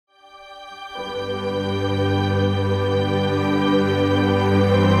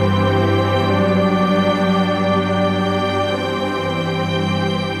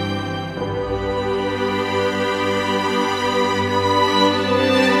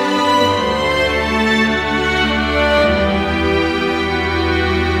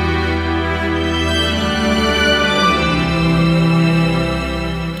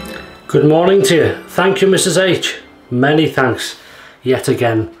Good morning to you. Thank you, Mrs. H. Many thanks yet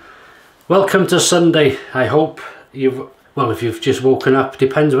again. Welcome to Sunday. I hope you've, well, if you've just woken up,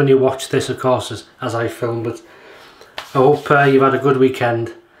 depends when you watch this, of course, as I film, but I hope you've had a good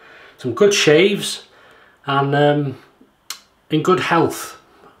weekend. Some good shaves and in good health.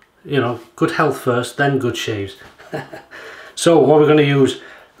 You know, good health first, then good shaves. So what we're going to use,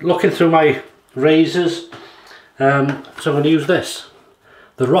 looking through my razors, so I'm going to use this.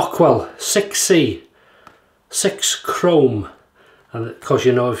 The Rockwell 6C 6 Chrome, and of course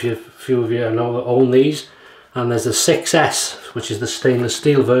you know, if you, a few of you know, own these. And there's the 6S, which is the stainless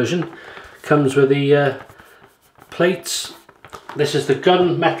steel version. Comes with the plates. This is the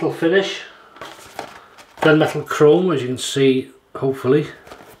gunmetal finish, gunmetal chrome, as you can see, hopefully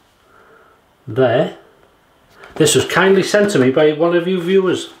there. This was kindly sent to me by one of you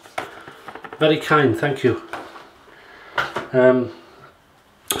viewers. Very kind, thank you.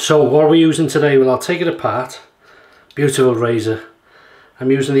 So what are we using today? Well, I'll take it apart. Beautiful razor.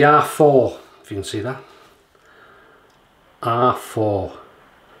 I'm using the R4, if you can see that. R4.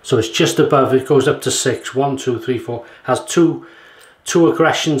 So it's just above, it goes up to 6. 1, 2, 3, 4. Has two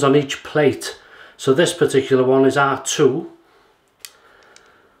aggressions on each plate. So this particular one is R2.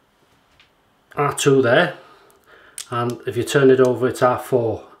 R2 there. And if you turn it over, it's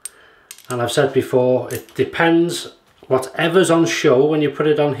R4. And I've said before, it depends. Whatever's on show when you put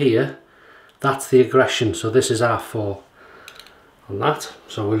it on here, that's the aggression. So this is R4 on that.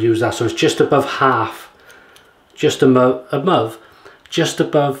 So we'll use that. So it's just above half, just above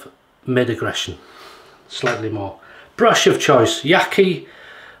mid aggression, slightly more. Brush of choice, Yaki,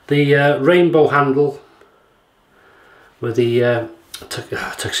 the rainbow handle with the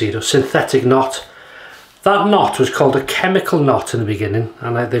tuxedo synthetic knot. That knot was called a chemical knot in the beginning,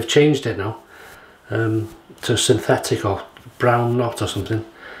 and they've changed it now. To synthetic or brown knot or something,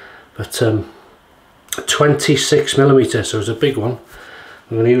 but 26mm, so it's a big one.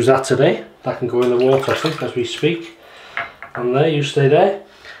 I'm going to use that today. That can go in the water, I think, as we speak. And there, you stay there.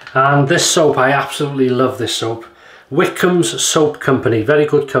 And this soap, I absolutely love this soap. Wickham's Soap Company, very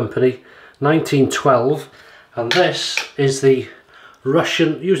good company, 1912. And this is the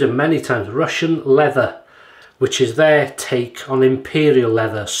Russian, used it many times, Russian leather, which is their take on Imperial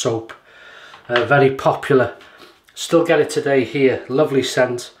leather soap. Very popular. Still get it today here. Lovely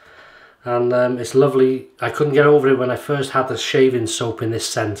scent, and it's lovely. I couldn't get over it when I first had the shaving soap in this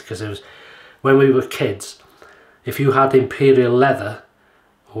scent, because it was when we were kids. If you had Imperial leather,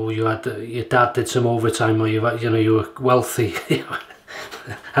 or you had your dad did some overtime, or you were wealthy,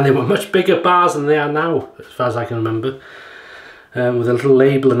 and they were much bigger bars than they are now, as far as I can remember, with a little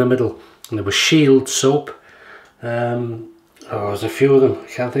label in the middle, and there was Shield soap. Oh, there's a few of them. I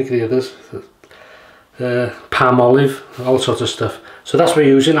can't think of the others. Palm olive, all sorts of stuff. So that's what we're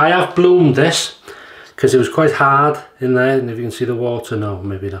using. I have bloomed this because it was quite hard in there, and if you can see the water, no,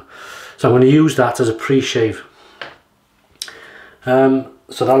 maybe not. So I'm going to use that as a pre-shave. So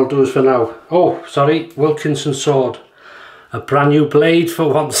that'll do us for now. Oh, sorry, Wilkinson sword. A brand new blade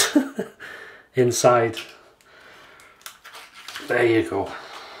for once inside. There you go.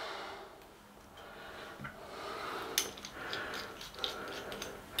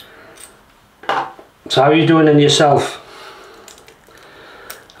 So how are you doing in yourself?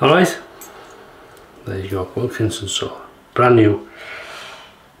 Alright? There you go, Wilkinson sword. Brand new.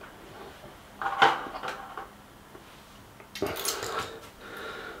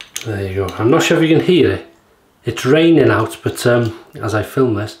 There you go. I'm not sure if you can hear it. It's raining out, but as I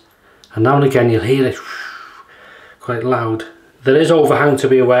film this, and now and again you'll hear it quite loud. There is overhang to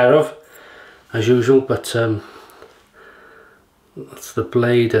be aware of, as usual, but that's the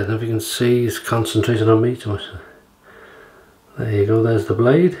blade. I don't know if you can see, it's concentrated on me too much. There you go, there's the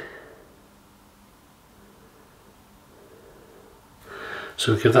blade.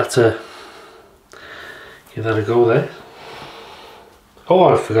 So give that a go there. Oh,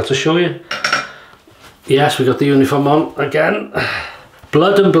 I forgot to show you. Yes, we got the uniform on again.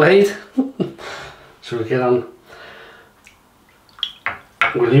 Blood and blade. So we get on.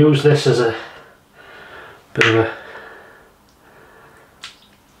 We'll use this as a bit of a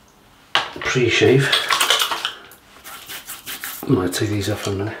pre-shave. I might take these off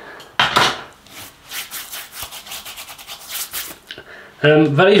for a minute.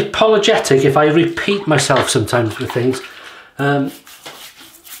 Very apologetic if I repeat myself sometimes with things.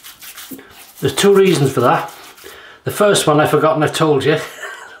 There's two reasons for that. The first one I've forgotten I've told you,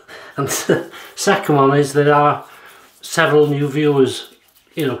 and the second one is there are several new viewers,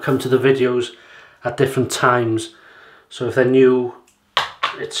 you know, come to the videos at different times. So if they're new,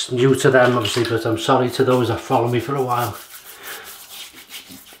 it's new to them obviously, but I'm sorry to those that follow me for a while.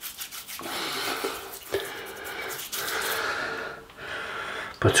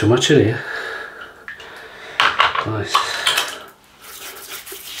 Put too much in here. Nice.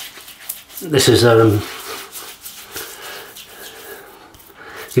 This is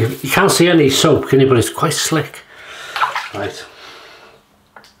you can't see any soap, can you? But it's quite slick. Right.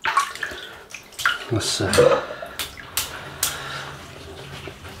 Let's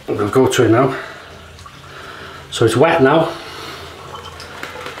we'll go to it now. So it's wet now,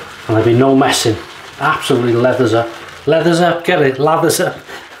 and there'll be no messing. Absolutely leathers up. Leathers up, get it? Lathers up.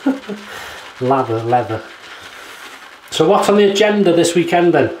 Leather. So what's on the agenda this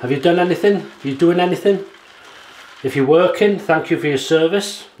weekend then? Have you done anything? Are you doing anything? If you're working, thank you for your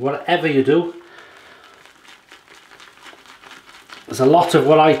service. Whatever you do. There's a lot of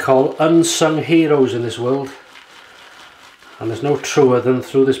what I call unsung heroes in this world. And there's no truer than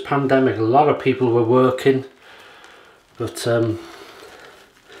through this pandemic. A lot of people were working. But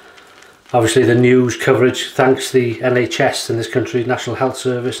obviously the news coverage thanks the NHS in this country, National Health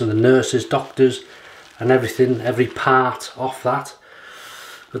Service, and the nurses, doctors and everything, every part of that.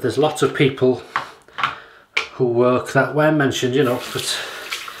 But there's lots of people who work that were mentioned, you know, but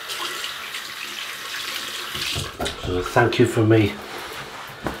so thank you from me,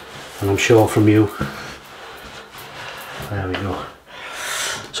 and I'm sure from you. There we go.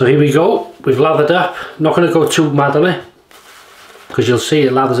 So here we go, we've lathered up. I'm not going to go too mad on it, because you'll see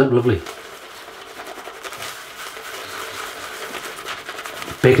it lathers up lovely.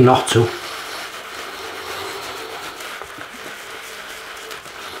 Big knot too.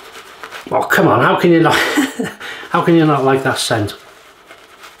 Oh come on, how can you not how can you not like that scent?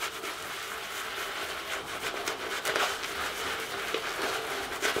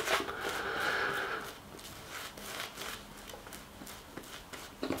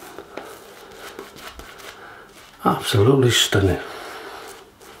 Absolutely stunning.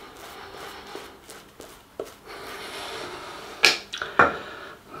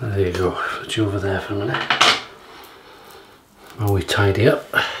 There you go, put you over there for a minute while we tidy up.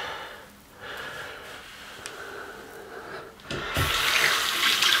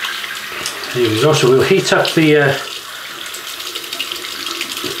 Here we go, so we'll heat up the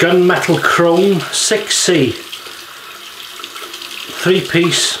gunmetal chrome 6C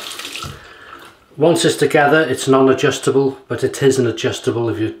 3-piece. Once it's together it's non-adjustable, but it is an adjustable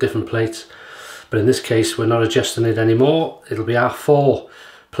if you have different plates. But in this case we're not adjusting it anymore. It'll be our 4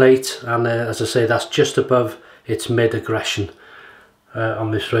 plate, and as I say, that's just above its mid aggression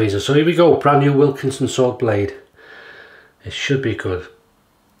on this razor. So here we go, brand new Wilkinson sword blade. It should be good.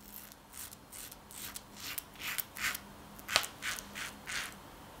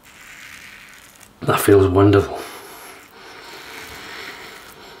 That feels wonderful.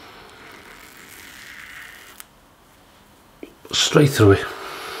 Straight through it.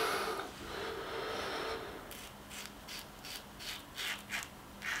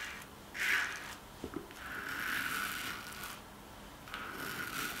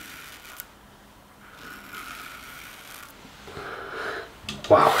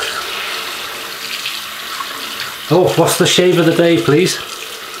 Wow. Oh, what's the shave of the day, please?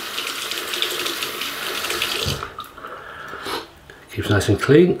 Keeps nice and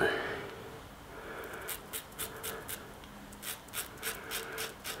clean.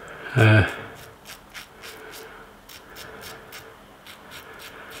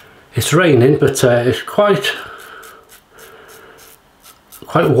 It's raining, but it's quite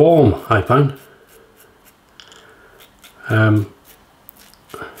warm, I find. I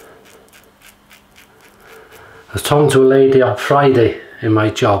was talking to a lady on Friday in my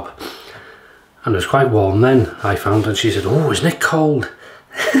job, and it was quite warm then, I found, and she said, "Oh, isn't it cold?"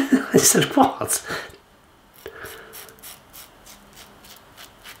 I said, "What?"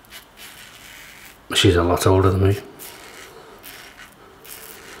 She's a lot older than me.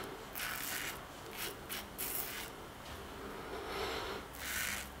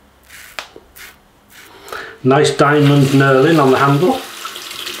 Nice diamond knurling on the handle.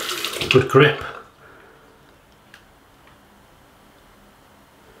 Good grip.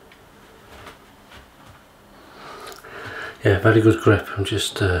 Yeah, very good grip. I'm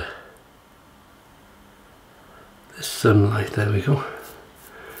just this sunlight, there we go.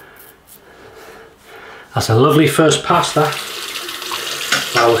 That's a lovely first pass, that.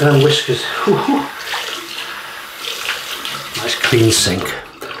 Wow, look at them whiskers. Nice clean sink.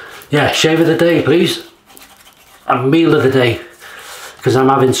 Yeah, shave of the day, please. And meal of the day, because I'm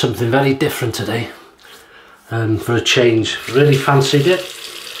having something very different today. And for a change, really fancied it.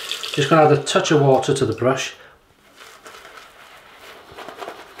 Just going to add a touch of water to the brush.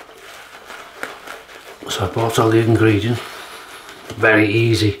 So I bought all the ingredients. Very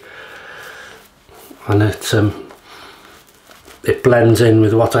easy. And it it blends in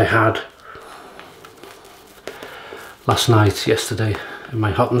with what I had last night, yesterday, in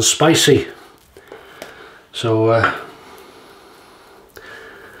my hot and spicy. So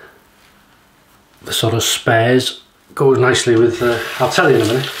the sort of spares goes nicely with, I'll tell you in a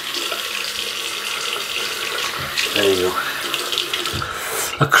minute. There you go.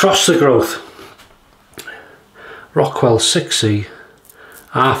 Across the growth, Rockwell 6C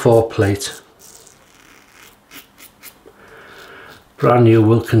R4 plate, brand new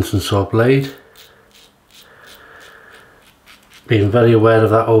Wilkinson saw blade. Being very aware of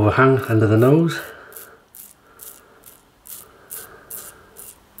that overhang under the nose.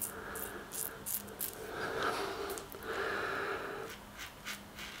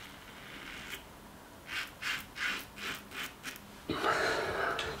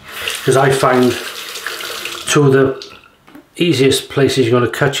 Because I find two of the easiest places you're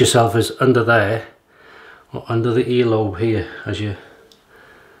going to cut yourself is under there, or under the earlobe here, as you.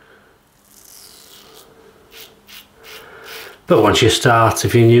 But once you start,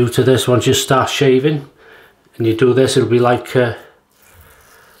 if you're new to this, once you start shaving and you do this, it'll be like a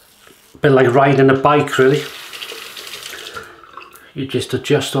bit like riding a bike, really. You just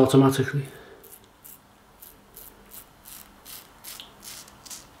adjust automatically.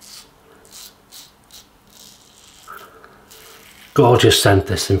 Gorgeous scent,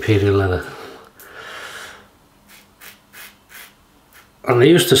 this Imperial leather. And they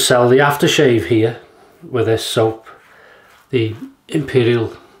used to sell the aftershave here with this soap, the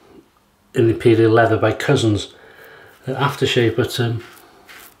Imperial leather by Cusson's aftershave, but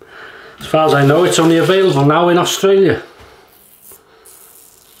as far as I know, it's only available now in Australia,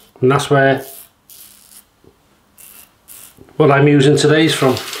 and that's where what I'm using today is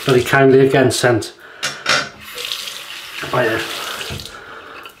from. Very kindly again sent by a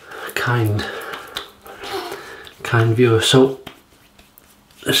kind viewer. So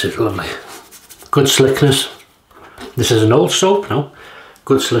this is lovely, good slickness. This is an old soap now,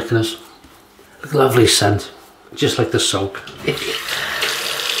 good slickness, lovely scent, just like the soap.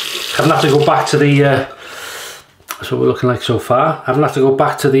 Haven't had to go back to the that's what we're looking like so far. I haven't had to go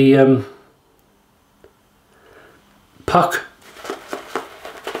back to the puck.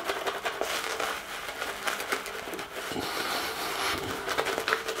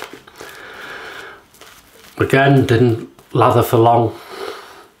 Again, didn't lather for long.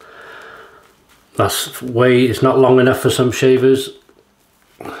 That's way, it's not long enough for some shavers.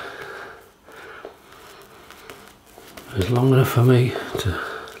 It's long enough for me to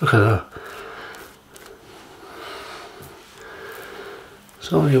look at that.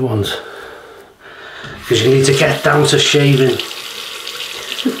 That's all you want, because you need to get down to shaving.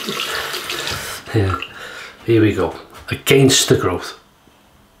 Here we go, against the growth.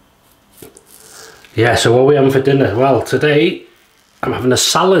 Yeah, so what are we having for dinner? Well, today I'm having a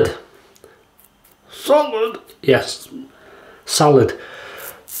salad. Salad? Yes, salad.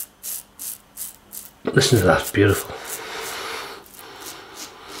 Listen to that, beautiful.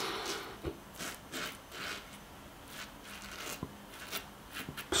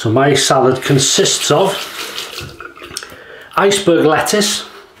 So my salad consists of iceberg lettuce,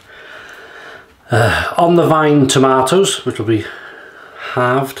 on the vine tomatoes, which will be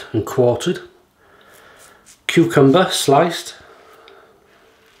halved and quartered, cucumber sliced.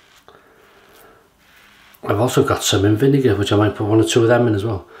 I've also got some in vinegar, which I might put 1 or 2 of them in as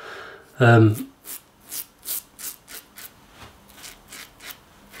well. A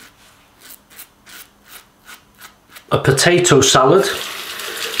potato salad,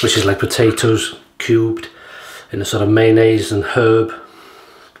 which is like potatoes cubed in a sort of mayonnaise and herb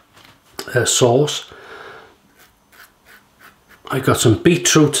sauce. I got some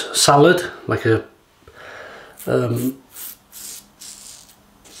beetroot salad, like a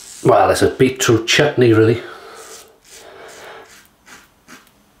well, it's a beetroot chutney really.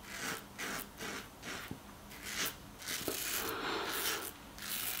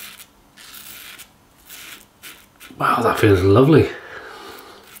 Wow, that feels lovely.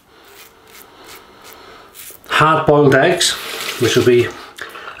 Hard-boiled eggs, which will be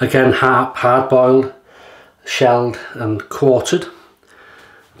again hard-boiled, shelled and quartered.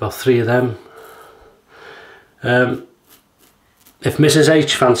 About 3 of them. If Mrs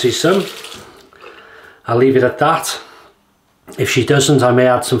H fancies some, I'll leave it at that. If she doesn't, I may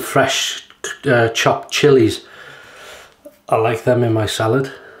add some fresh chopped chilies. I like them in my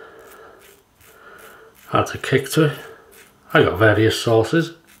salad. Adds a kick to it. I got various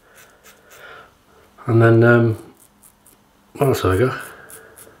sauces. And then, what else have I got?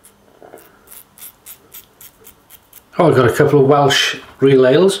 Oh, I got a couple of Welsh real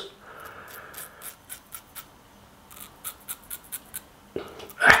ales.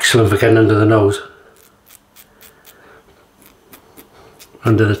 excellent for getting under the nose,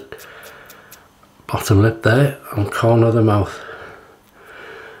 under the bottom lip there and corner of the mouth.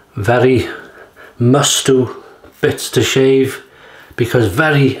 Very must-do bits to shave, because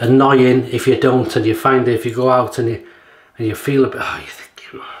very annoying if you don't, and you find it if you go out and you feel a bit, oh, you think,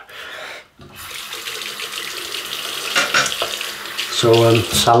 so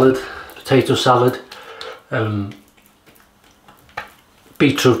salad, potato salad,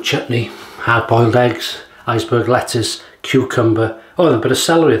 beetroot chutney, hard-boiled eggs, iceberg lettuce, cucumber, oh, and a bit of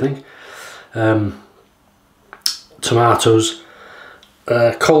celery, I think, tomatoes,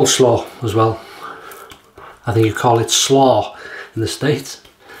 coleslaw as well. I think you call it slaw in the States,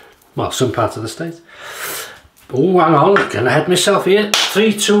 well, some parts of the States. Oh, hang on, getting ahead of myself here.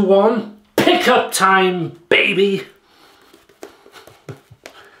 3, 2, 1, pickup time, baby.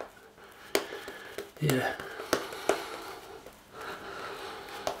 Yeah.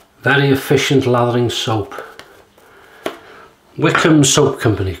 Very efficient lathering soap. Wickham Soap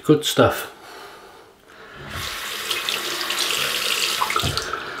Company, good stuff.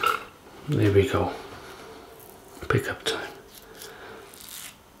 There we go. Pickup time.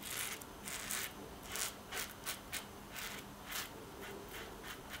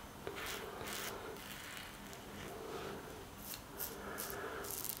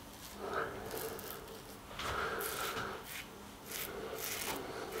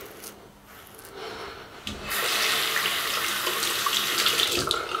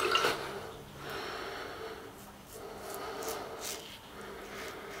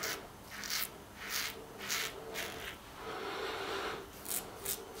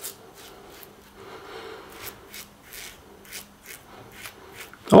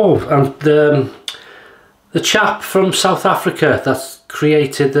 Oh, and the chap from South Africa that's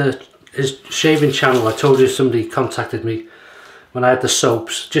created his shaving channel, I told you somebody contacted me when I had the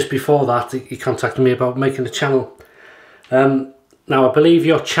soaps. Just before that, he contacted me about making a channel. Now, I believe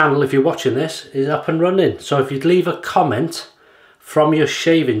your channel, if you're watching this, is up and running. So if you'd leave a comment from your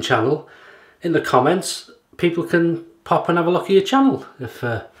shaving channel in the comments, people can pop and have a look at your channel if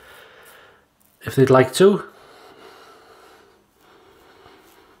they'd like to.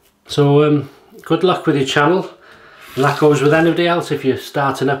 So good luck with your channel, and that goes with anybody else. If you're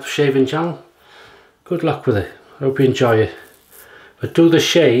starting up a shaving channel, good luck with it. I hope you enjoy it. But do the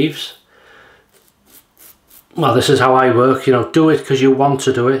shaves, well, this is how I work, you know, do it because you want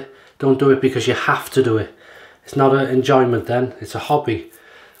to do it, don't do it because you have to do it. It's not an enjoyment then, it's a hobby,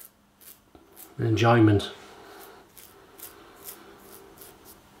 an enjoyment.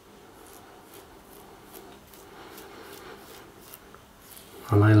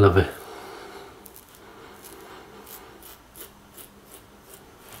 And I love it.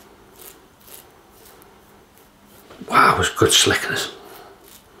 Wow, it was good slickness.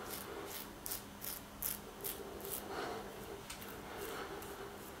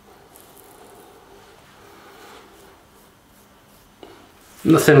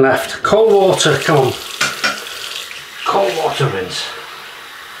 Nothing left. Cold water, come on. Cold water rinse.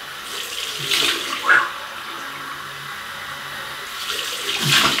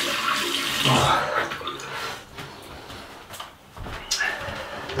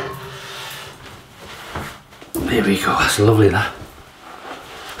 There we go, that's lovely that.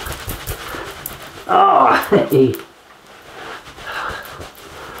 Oh, hey.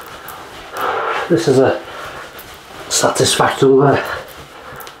 This is a satisfactory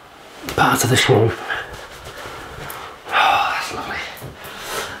part of the shave. Oh, that's lovely.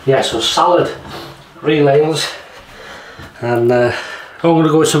 Yeah, so salad, relays, and I'm going to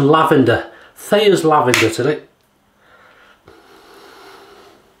go with some lavender. Thayer's lavender today.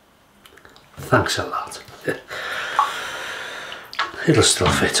 Thanks a lot. It'll still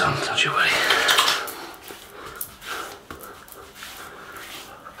fit on, don't you worry.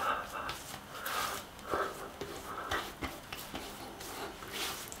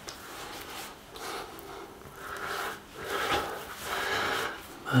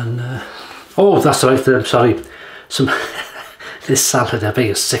 And oh, that's right. I'm sorry. Some this salad. I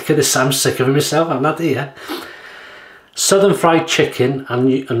think sick of this. I'm sick of it myself. I'm not here. Southern fried chicken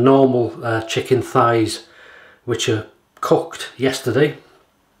and a normal chicken thighs, which are cooked yesterday,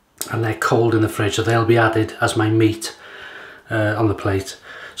 and they're cold in the fridge, so they'll be added as my meat on the plate.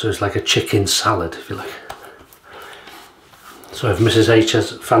 So it's like a chicken salad, if you like. So if Mrs H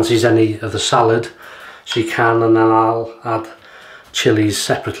fancies any of the salad, she can, and then I'll add chilies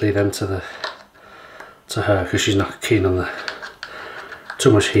separately then to her, because she's not keen on the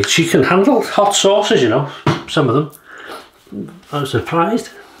too much heat. She can handle hot sauces, you know, some of them. I was surprised.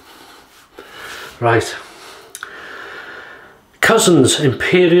 Right. Cusson's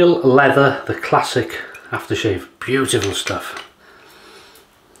Imperial Leather, the classic aftershave. Beautiful stuff.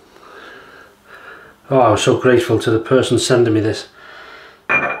 Oh, I was so grateful to the person sending me this.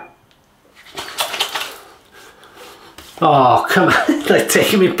 Oh, come on, they're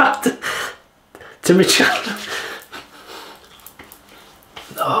taking me back to my childhood.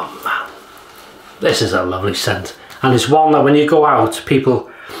 Oh man, this is a lovely scent. And it's one that when you go out, people,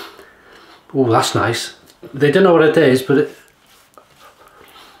 oh, that's nice. They don't know what it is, but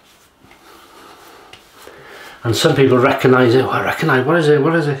and some people recognise it. Oh, I recognise, what is it,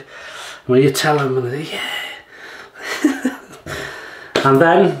 what is it? When you tell them, and they, yeah. And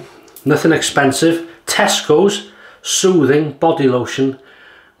then, nothing expensive, Tesco's Soothing Body Lotion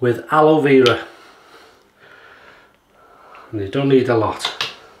with Aloe Vera. And you don't need a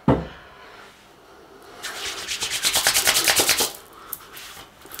lot.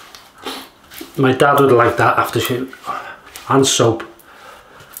 My dad would like that aftershave and soap,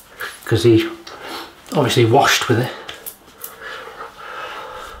 because he obviously washed with it.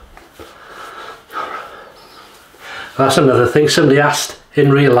 That's another thing somebody asked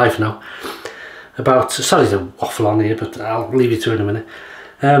in real life now about, sorry to waffle on here, but I'll leave you to it in a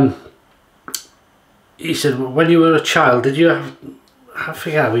minute. He said, when you were a child, did you have, I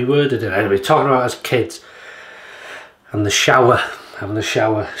forget how we worded it anyway, talking about as kids and the shower, having a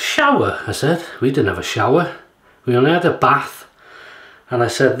shower. Shower, I said. We didn't have a shower, we only had a bath. And I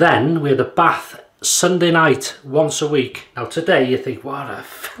said then we had a bath Sunday night once a week. Now today you think, what a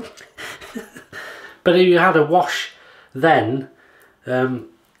but if you had a wash then,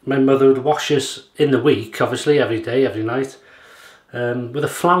 my mother would wash us in the week, obviously every day, every night, with a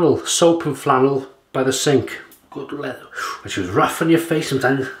flannel, soap and flannel by the sink. Good leather. And she was rough on your face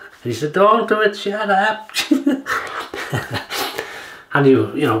sometimes. And he said, don't do it, shut up. And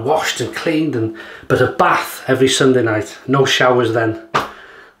you know, washed and cleaned, but a bath every Sunday night. No showers then.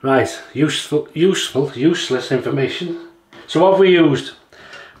 Right, useless information. So what have we used?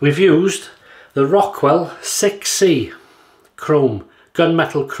 We've used the Rockwell 6C chrome,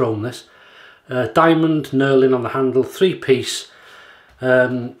 gunmetal chrome this. Diamond knurling on the handle, 3-piece.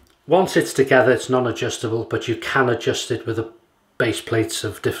 Once it's together it's non-adjustable, but you can adjust it with the base plates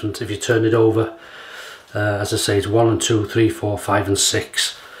of different, if you turn it over. As I say, it's 1 and 2, 3, 4, 5 and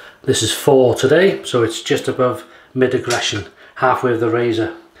 6. This is 4 today, so it's just above mid-aggression, halfway with the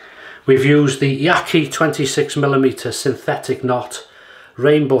razor. We've used the Yaki 26mm synthetic knot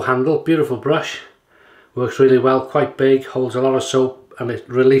rainbow handle, beautiful brush, works really well, quite big, holds a lot of soap and it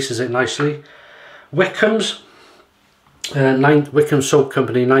releases it nicely. Wickham's, Wickham Soap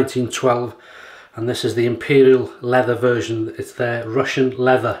Company 1912, and this is the Imperial leather version. It's their Russian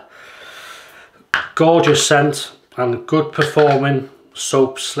leather. Gorgeous scent and good performing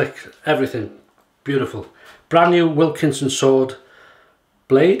soap, slick, everything, beautiful. Brand new Wilkinson sword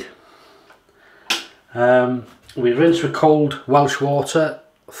blade. We rinse with cold Welsh water,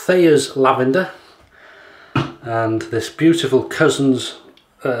 Thayer's Lavender, and this beautiful Cusson's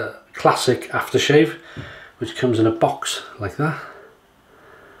classic aftershave, which comes in a box like that.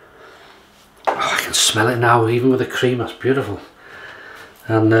 Oh, I can smell it now, even with the cream. That's beautiful.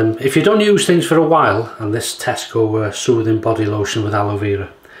 And if you don't use things for a while, and this Tesco Soothing Body Lotion with Aloe Vera,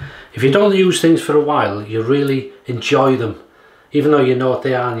 if you don't use things for a while, you really enjoy them, even though you know what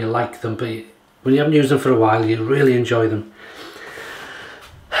they are and you like them, but when you haven't used them for a while, you really enjoy them.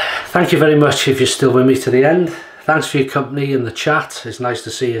 Thank you very much if you're still with me to the end. Thanks for your company and the chat. It's nice to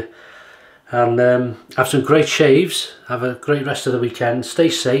see you. And have some great shaves. Have a great rest of the weekend. Stay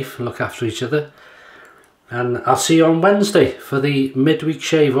safe and look after each other. And I'll see you on Wednesday for the midweek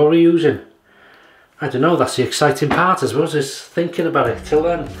shave. What are we using? I don't know, that's the exciting part, I suppose, is thinking about it. Till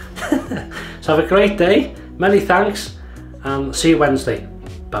then. So have a great day. Many thanks. And see you Wednesday.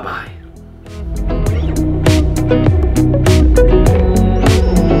 Bye bye.